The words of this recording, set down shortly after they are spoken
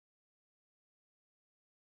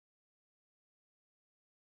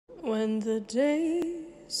When the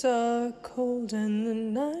days are cold and the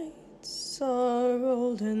nights are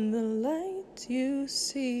old and the light you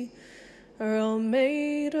see are all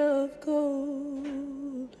made of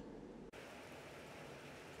gold.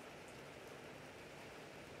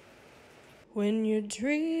 When your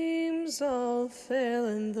dreams all fail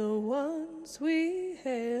and the ones we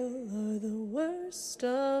hail are the worst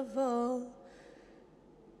of all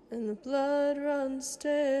and the blood runs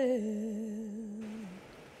stale.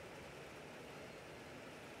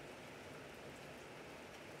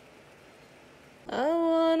 I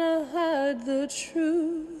wanna hide the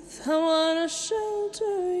truth, I wanna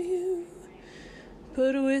shelter you,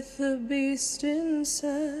 but with the beast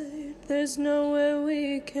inside, there's nowhere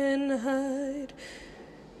we can hide.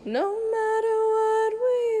 No matter what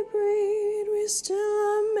we breed, we still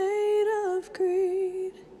are made of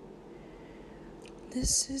greed.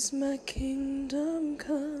 This is my kingdom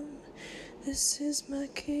come, this is my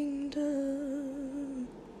kingdom.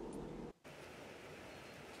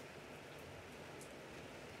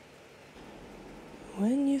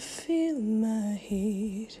 When you feel my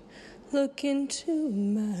heat, look into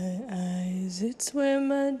my eyes. It's where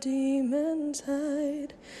my demons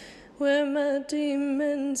hide, where my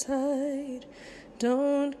demons hide.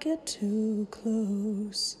 Don't get too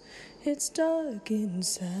close, it's dark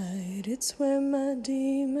inside. It's where my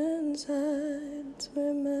demons hide, it's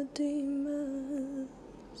where my demons.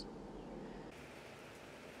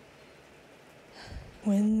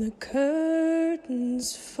 When the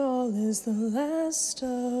curtains fall is the last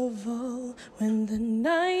of all, when the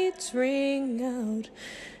nights ring out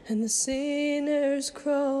and the sinners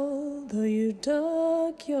crawl, though you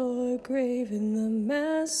dug your grave in the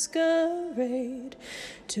masquerade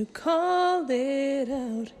to call it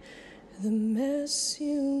out, the mess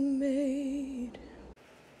you made.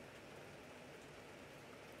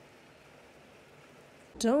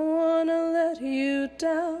 Don't wanna let you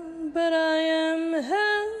down, but I am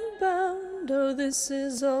hellbound. Oh, this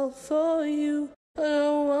is all for you. I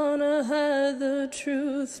don't wanna hide the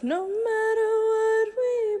truth. No matter what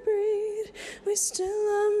we breed, we still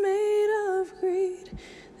are made of greed.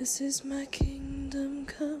 This is my kingdom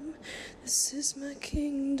come, this is my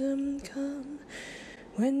kingdom come.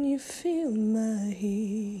 When you feel my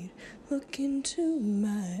heat, look into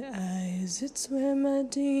my eyes. It's where my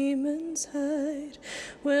demons hide,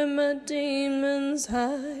 where my demons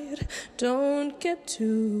hide. Don't get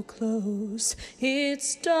too close,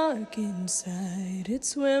 it's dark inside.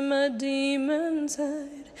 It's where my demons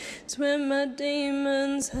hide, it's where my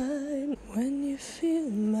demons hide. When you feel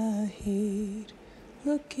my heat,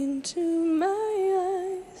 look into my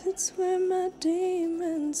eyes. It's where my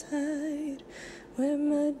demons hide, where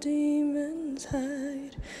my demons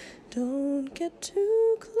hide. Don't get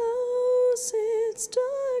too close, it's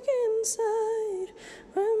dark inside.